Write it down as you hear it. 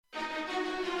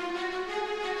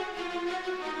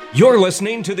You're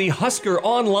listening to the Husker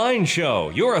Online Show,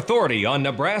 your authority on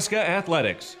Nebraska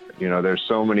athletics. You know, there's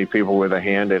so many people with a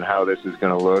hand in how this is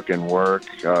going to look and work.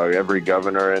 Every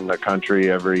governor in the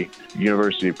country, every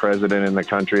university president in the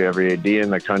country, every AD in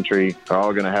the country are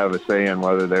all going to have a say in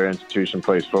whether their institution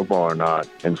plays football or not.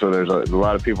 And so there's a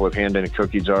lot of people with hand in a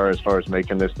cookie jar as far as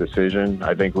making this decision.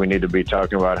 I think we need to be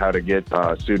talking about how to get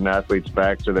student athletes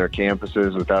back to their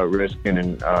campuses without risking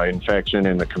infection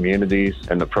in the communities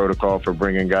and the protocol for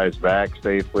bringing guys back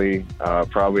safely.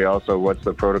 Probably also what's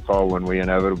the protocol when we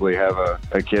inevitably have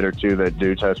a kid or two that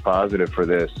do test positive for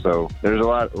this. So there's a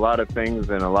lot of things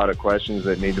and a lot of questions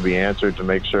that need to be answered to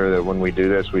make sure that when we do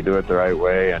this, we do it the right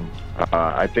way. And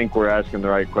I think we're asking the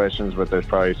right questions, but there's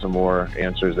probably some more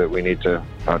answers that we need to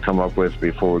come up with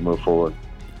before we move forward.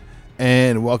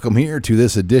 And welcome here to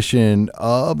this edition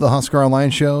of the Husker Online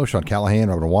Show. Sean Callahan,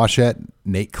 Robert Washett,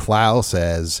 Nate Klaus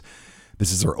as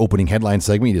this is our opening headline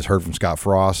segment. You just heard from Scott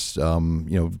Frost,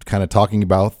 kind of talking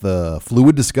about the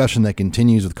fluid discussion that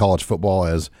continues with college football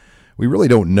as we really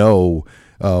don't know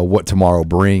what tomorrow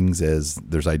brings, as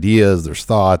there's ideas, there's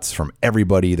thoughts from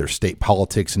everybody. There's state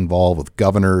politics involved with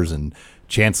governors and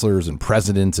chancellors and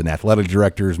presidents and athletic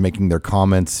directors making their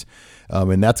comments.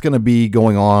 And that's going to be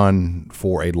going on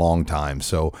for a long time.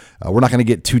 So we're not going to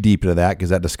get too deep into that because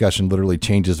that discussion literally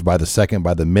changes by the second,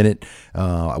 by the minute.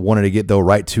 I wanted to get, though,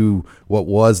 right to what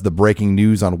was the breaking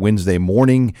news on Wednesday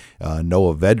morning.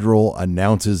 Noah Vedral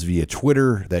announces via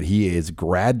Twitter that he is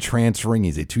grad transferring.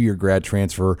 He's a 2-year grad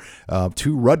transfer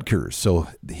to Rutgers. So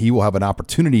he will have an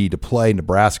opportunity to play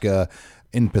Nebraska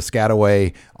in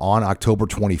Piscataway on October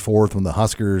 24th when the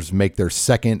Huskers make their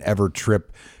second ever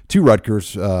trip to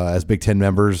Rutgers as Big Ten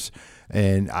members.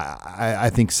 And I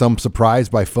think some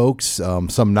surprised by folks,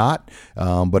 some not,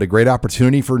 but a great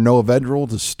opportunity for Noah Vedral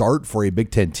to start for a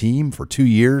Big Ten team for 2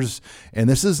 years. And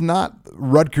this is not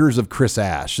Rutgers of Chris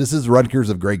Ash. This is Rutgers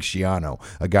of Greg Schiano,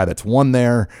 a guy that's won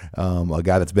there, a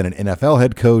guy that's been an NFL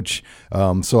head coach.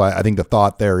 So I think the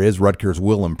thought there is Rutgers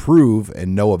will improve,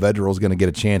 and Noah Vedral is going to get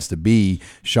a chance to be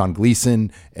Sean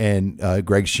Gleason and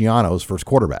Greg Schiano's first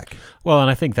quarterback. Well,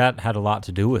 and I think that had a lot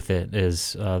to do with it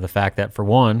is the fact that, for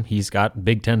one, he's got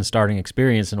Big Ten starting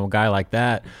experience, and a guy like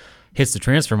that hits the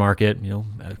transfer market.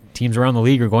 Teams around the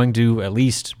league are going to at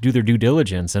least do their due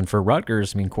diligence. And for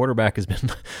Rutgers, quarterback has been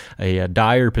a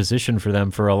dire position for them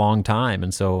for a long time.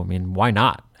 And so, why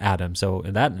not add him? So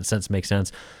that, in a sense, makes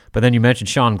sense. But then you mentioned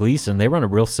Sean Gleason. They run a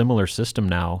real similar system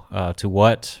now to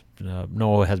what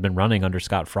Noah has been running under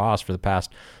Scott Frost for the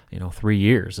past 3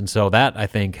 years. And so that, I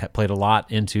think, played a lot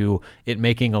into it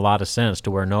making a lot of sense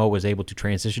to where Noah was able to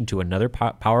transition to another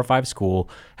Power 5 school,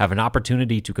 have an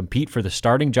opportunity to compete for the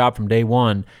starting job from day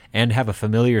one, and have a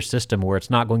familiar system where it's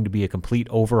not going to be a complete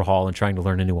overhaul and trying to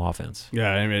learn a new offense.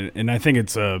 Yeah, and I think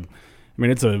it's a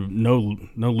no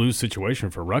lose situation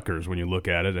for Rutgers when you look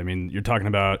at it. You're talking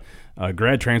about a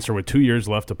grad transfer with 2 years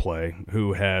left to play,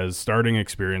 who has starting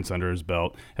experience under his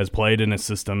belt, has played in a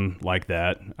system like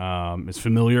that, is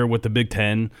familiar with the Big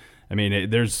Ten.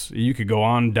 You could go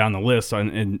on down the list,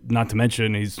 and not to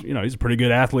mention he's a pretty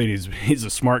good athlete. He's a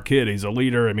smart kid. He's a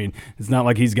leader. It's not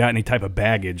like he's got any type of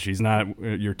baggage. He's not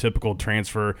your typical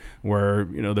transfer where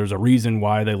there's a reason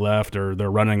why they left or they're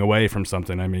running away from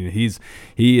something.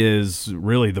 He is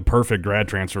really the perfect grad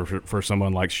transfer for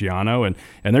someone like Schiano,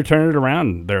 and they're turning it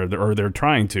around. They're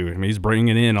trying to. He's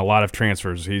bringing in a lot of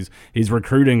transfers. He's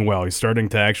recruiting well. He's starting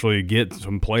to actually get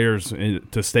some players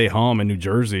to stay home in New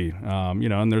Jersey.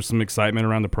 And there's some excitement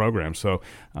around the program. So,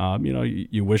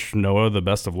 you wish Noah the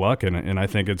best of luck, and I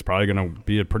think it's probably going to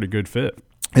be a pretty good fit.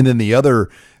 And then the other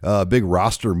big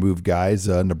roster move, guys,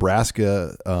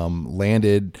 Nebraska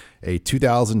landed a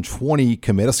 2020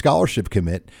 commit, a scholarship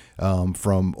commit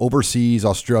from overseas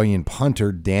Australian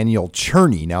punter Daniel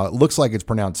Cherney. Now, it looks like it's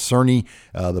pronounced Cerny.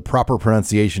 The proper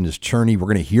pronunciation is Cherney. We're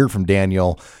going to hear from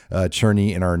Daniel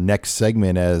Cherney in our next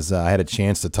segment, as I had a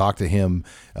chance to talk to him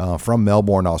from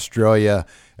Melbourne, Australia.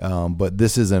 But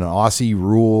this is an Aussie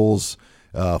rules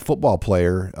football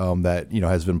player that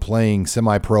has been playing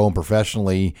semi-pro and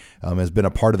professionally, has been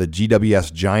a part of the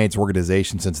GWS Giants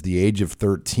organization since the age of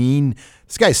 13.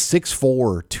 This guy's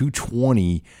 6'4",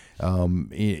 220,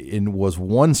 and was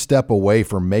one step away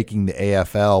from making the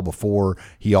AFL before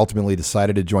he ultimately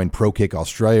decided to join Pro Kick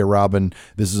Australia. Robin,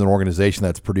 this is an organization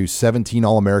that's produced 17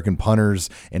 All-American punters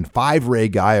and 5 Ray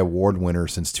Guy Award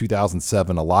winners since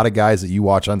 2007. A lot of guys that you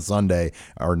watch on Sunday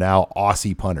are now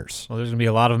Aussie punters. Well, there's going to be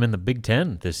a lot of them in the Big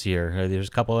Ten this year. There's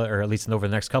a couple, or at least over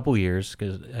the next couple of years,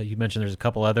 because you mentioned there's a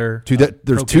couple other.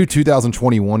 There's two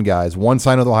 2021 guys. One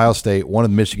signed with Ohio State, one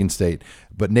with Michigan State.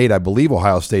 But Nate, I believe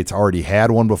Ohio State's already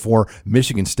had one before.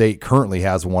 Michigan State currently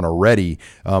has one already.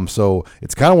 So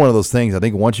it's kind of one of those things. I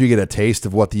think once you get a taste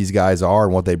of what these guys are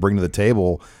and what they bring to the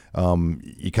table,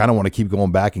 you kind of want to keep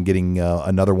going back and getting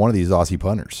another one of these Aussie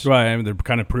punters. Right. I mean, they're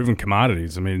kind of proven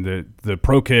commodities. I mean, the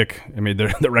pro kick, I mean,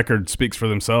 the record speaks for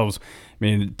themselves. I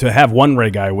mean, to have one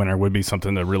Ray Guy winner would be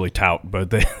something to really tout,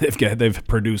 but they've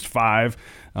produced 5.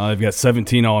 They've got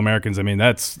 17 All-Americans. I mean,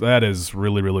 that is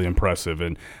really, really impressive.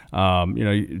 And,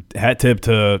 hat tip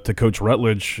to Coach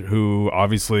Rutledge, who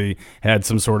obviously had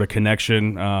some sort of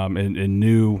connection and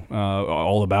knew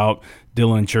all about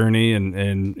Dylan Cherney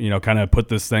and kind of put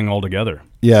this thing all together.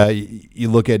 Yeah, you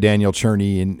look at Daniel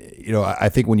Cherney, and, I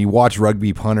think when you watch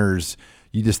rugby punters,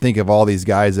 you just think of all these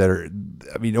guys that are,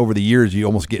 I mean, over the years, you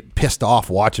almost get pissed off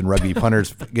watching rugby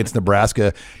punters against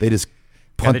Nebraska. They just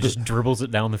punt. They just dribbles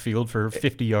it down the field for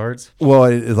 50 yards. Well,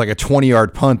 it's like a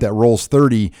 20-yard punt that rolls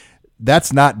 30.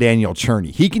 That's not Daniel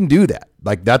Cherney. He can do that.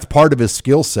 Like, that's part of his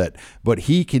skill set, but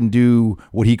he can do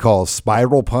what he calls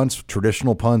spiral punts,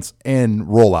 traditional punts, and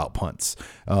rollout punts.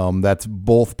 That's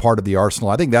both part of the arsenal.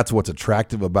 I think that's what's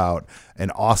attractive about an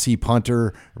Aussie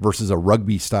punter versus a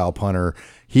rugby-style punter.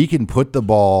 He can put the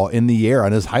ball in the air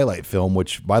on his highlight film,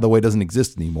 which, by the way, doesn't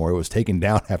exist anymore. It was taken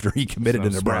down after he committed to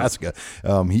Nebraska.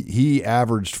 He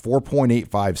averaged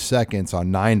 4.85 seconds on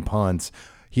 9 punts.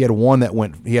 He had one that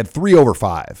he had 3 over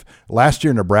 5. Last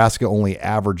year, Nebraska only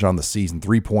averaged on the season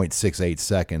 3.68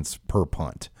 seconds per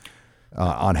punt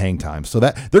on hang time. So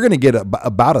that they're going to get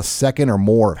about a second or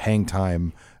more of hang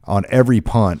time on every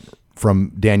punt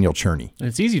from Daniel Cherney.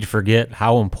 It's easy to forget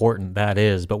how important that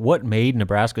is, but what made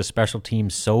Nebraska's special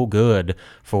teams so good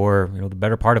for the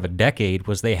better part of a decade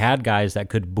was they had guys that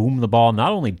could boom the ball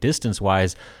not only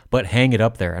distance-wise, but hang it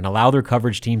up there and allow their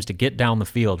coverage teams to get down the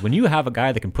field. When you have a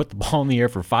guy that can put the ball in the air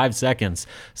for 5 seconds,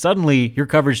 suddenly your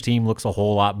coverage team looks a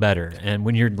whole lot better. And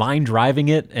when you're line driving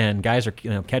it and guys are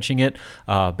catching it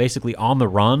basically on the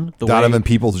run, Donovan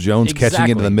Peoples-Jones catching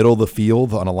it in the middle of the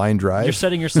field on a line drive, you're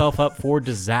setting yourself up for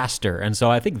disaster. And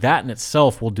so I think that in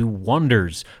itself will do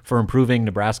wonders for improving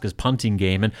Nebraska's punting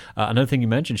game. And another thing you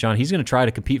mentioned, Sean, he's going to try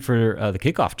to compete for the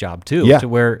kickoff job too. Yeah. To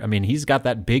where, I mean, he's got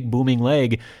that big booming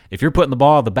leg. If you're putting the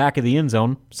ball at the back of the end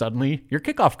zone, suddenly your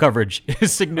kickoff coverage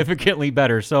is significantly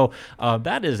better. So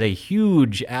that is a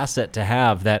huge asset to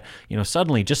have, that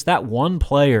suddenly just that one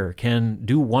player can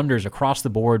do wonders across the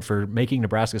board for making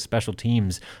Nebraska's special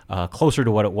teams closer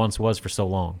to what it once was for so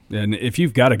long. And if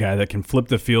you've got a guy that can flip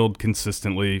the field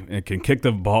consistently and can kick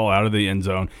the ball out of the end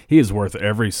zone, he is worth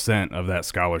every cent of that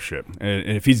scholarship. And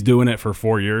if he's doing it for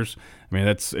 4 years, I mean,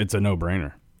 it's a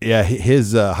no-brainer. Yeah,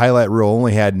 his highlight reel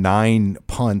only had 9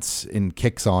 punts and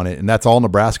kicks on it, and that's all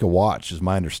Nebraska watched, is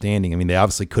my understanding. I mean, they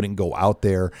obviously couldn't go out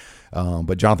there,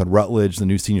 but Jonathan Rutledge, the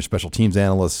new senior special teams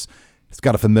analyst, has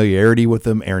got a familiarity with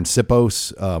him. Aaron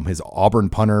Sipos, his Auburn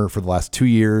punter for the last 2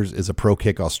 years, is a Pro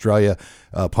Kick Australia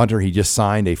punter. He just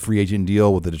signed a free agent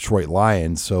deal with the Detroit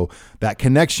Lions, so that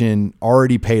connection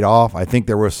already paid off. I think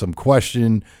there was some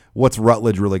question, what's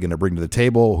Rutledge really going to bring to the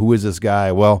table? Who is this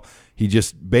guy? Well, he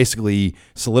just basically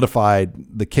solidified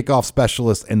the kickoff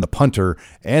specialist and the punter,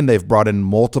 and they've brought in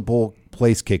multiple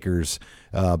place kickers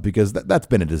because that's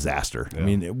been a disaster. Yeah. I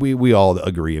mean, we all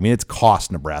agree. I mean, it's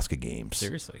cost Nebraska games.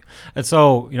 Seriously. And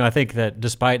so, I think that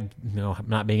despite,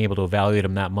 not being able to evaluate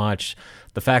him that much,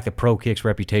 the fact that Pro Kick's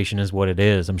reputation is what it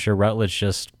is, I'm sure Rutledge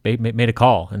just made a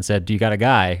call and said, "Do you got a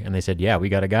guy?" And they said, "Yeah, we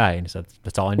got a guy." And he said,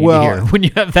 "That's all I need to hear." When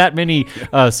you have that many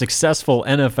successful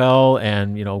NFL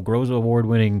and, Groves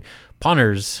Award-winning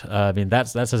punters, I mean, that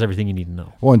says everything you need to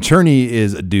know. Well, and Cherney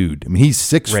is a dude. I mean, he's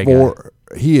 6'4".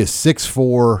 He is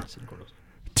 6'4",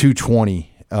 220,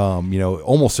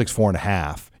 almost 6'4" and a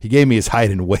half. He gave me his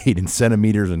height and weight in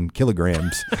centimeters and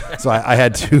kilograms, so I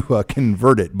had to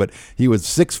convert it. But he was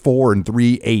 6'4" and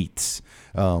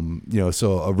 3/8.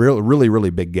 So a really, really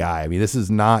big guy. I mean, this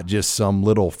is not just some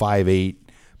little 5'8"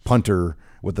 punter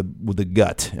with the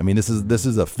gut. I mean, this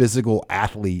is a physical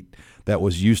athlete that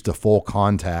was used to full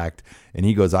contact, and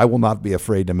he goes, "I will not be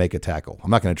afraid to make a tackle."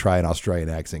 I'm not going to try an Australian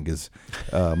accent because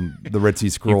the Red Sea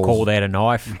Scrolls. You cold at a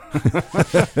knife.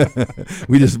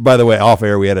 We just, by the way, off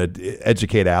air, we had to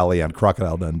educate Allie on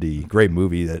Crocodile Dundee. Great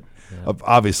movie that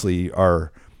obviously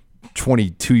our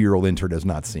 22-year-old intern has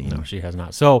not seen. No, she has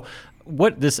not. So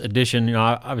what this edition,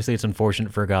 obviously it's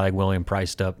unfortunate for a guy like William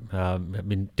Preistup. I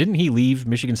mean, didn't he leave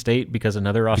Michigan State because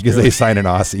another Australian? Because they signed an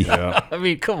Aussie. Yeah. I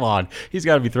mean, come on. He's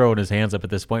got to be throwing his hands up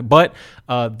at this point. But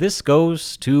this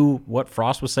goes to what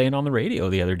Frost was saying on the radio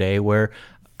the other day, where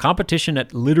competition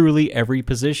at literally every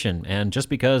position. And just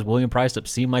because William Preistup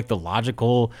seemed like the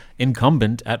logical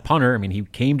incumbent at punter, I mean, he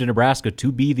came to Nebraska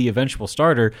to be the eventual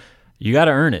starter, You got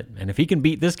to earn it. And if he can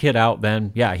beat this kid out,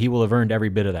 then, yeah, he will have earned every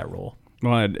bit of that role.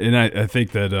 Well, and I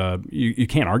think that you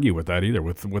can't argue with that either.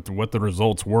 With what the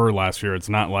results were last year, it's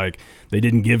not like they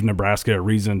didn't give Nebraska a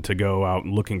reason to go out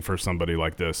looking for somebody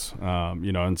like this.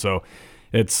 And so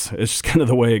it's just kind of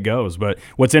the way it goes. But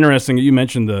what's interesting, you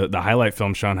mentioned the highlight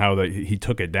film, Sean, how he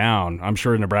took it down. I'm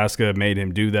sure Nebraska made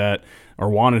him do that or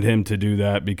wanted him to do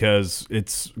that because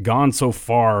it's gone so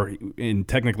far. And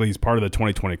technically, he's part of the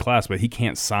 2020 class, but he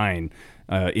can't sign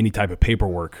any type of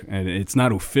paperwork, and it's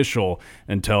not official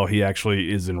until he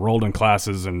actually is enrolled in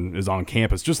classes and is on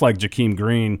campus. Just like Jakeem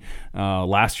Green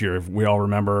last year, if we all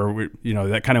remember,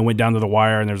 that kind of went down to the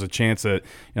wire, and there's a chance that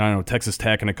I know Texas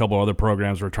Tech and a couple other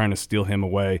programs were trying to steal him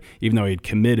away, even though he'd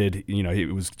committed.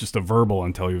 It was just a verbal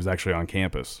until he was actually on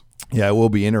campus. Yeah, it will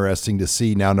be interesting to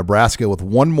see now Nebraska with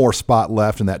one more spot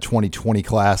left in that 2020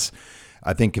 class.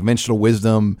 I think conventional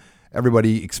wisdom.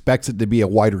 Everybody expects it to be a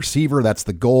wide receiver. That's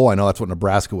the goal. I know that's what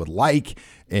Nebraska would like.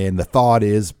 And the thought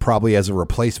is probably as a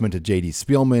replacement to J.D.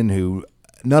 Spielman, who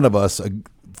none of us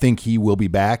think he will be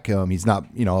back. He's not,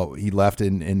 he left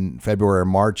in February or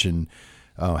March and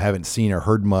haven't seen or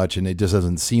heard much. And it just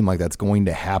doesn't seem like that's going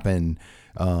to happen.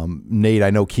 Nate, I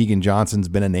know Keegan Johnson's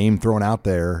been a name thrown out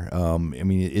there.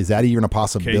 Is that even a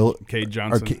possibility? Cade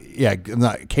Johnson.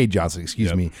 Not Cade Johnson,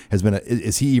 excuse me,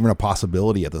 is he even a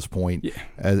possibility at this point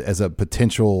as a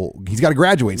potential? He's got to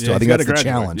graduate still. I think that's the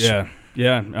challenge. Yeah.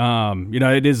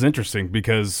 It is interesting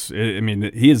because,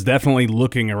 he is definitely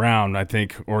looking around, I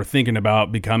think, or thinking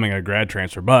about becoming a grad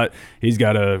transfer, but he's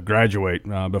got to graduate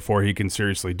before he can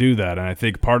seriously do that. And I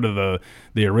think part of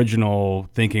the original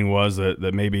thinking was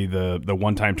that maybe the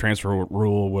one-time transfer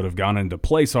rule would have gone into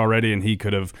place already and he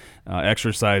could have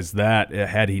exercised that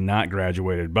had he not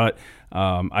graduated. But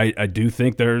I do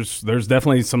think there's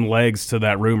definitely some legs to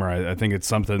that rumor. I think it's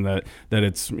something that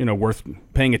it's worth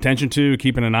paying attention to,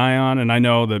 keeping an eye on. And I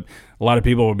know that a lot of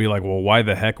people would be like, well, why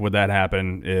the heck would that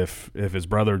happen if his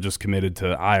brother just committed to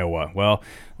Iowa? Well,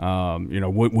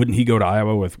 wouldn't he go to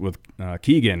Iowa with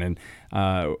Keegan? And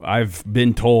I've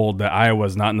been told that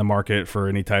Iowa's not in the market for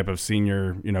any type of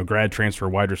senior, grad transfer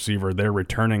wide receiver. They're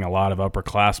returning a lot of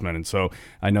upperclassmen. And so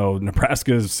I know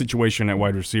Nebraska's situation at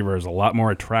wide receiver is a lot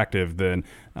more attractive than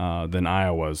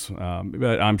Iowa's.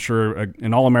 But I'm sure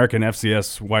an All-American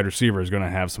FCS wide receiver is going to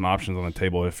have some options on the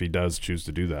table if he does choose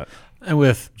to do that. And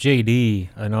with JD,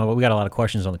 I know we got a lot of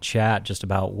questions on the chat just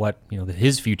about what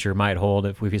his future might hold.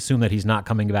 If we assume that he's not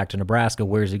coming back to Nebraska,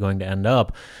 where is he going to end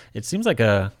up? It seems like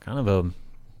a kind of a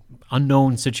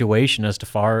unknown situation as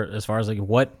far as like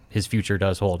what his future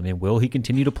does hold. Will he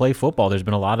continue to play football? There's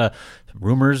been a lot of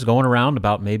rumors going around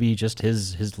about maybe just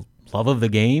his love of the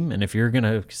game, and if you're going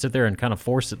to sit there and kind of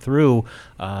force it through,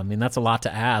 that's a lot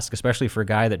to ask, especially for a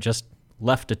guy that just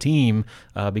left a team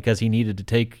because he needed to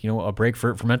take a break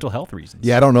for mental health reasons.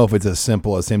 Yeah, I don't know if it's as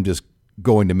simple as him just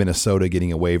going to Minnesota,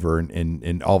 getting a waiver,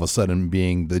 and all of a sudden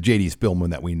being the J.D. Spielman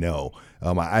that we know.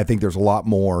 I think there's a lot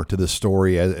more to this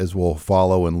story as we'll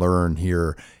follow and learn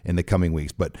here in the coming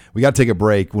weeks. But we got to take a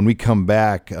break. When we come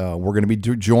back, we're going to be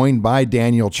joined by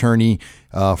Daniel Cherney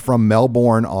from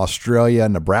Melbourne, Australia,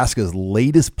 Nebraska's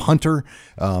latest punter.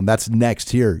 That's next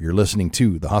here. You're listening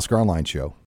to the Husker Online Show.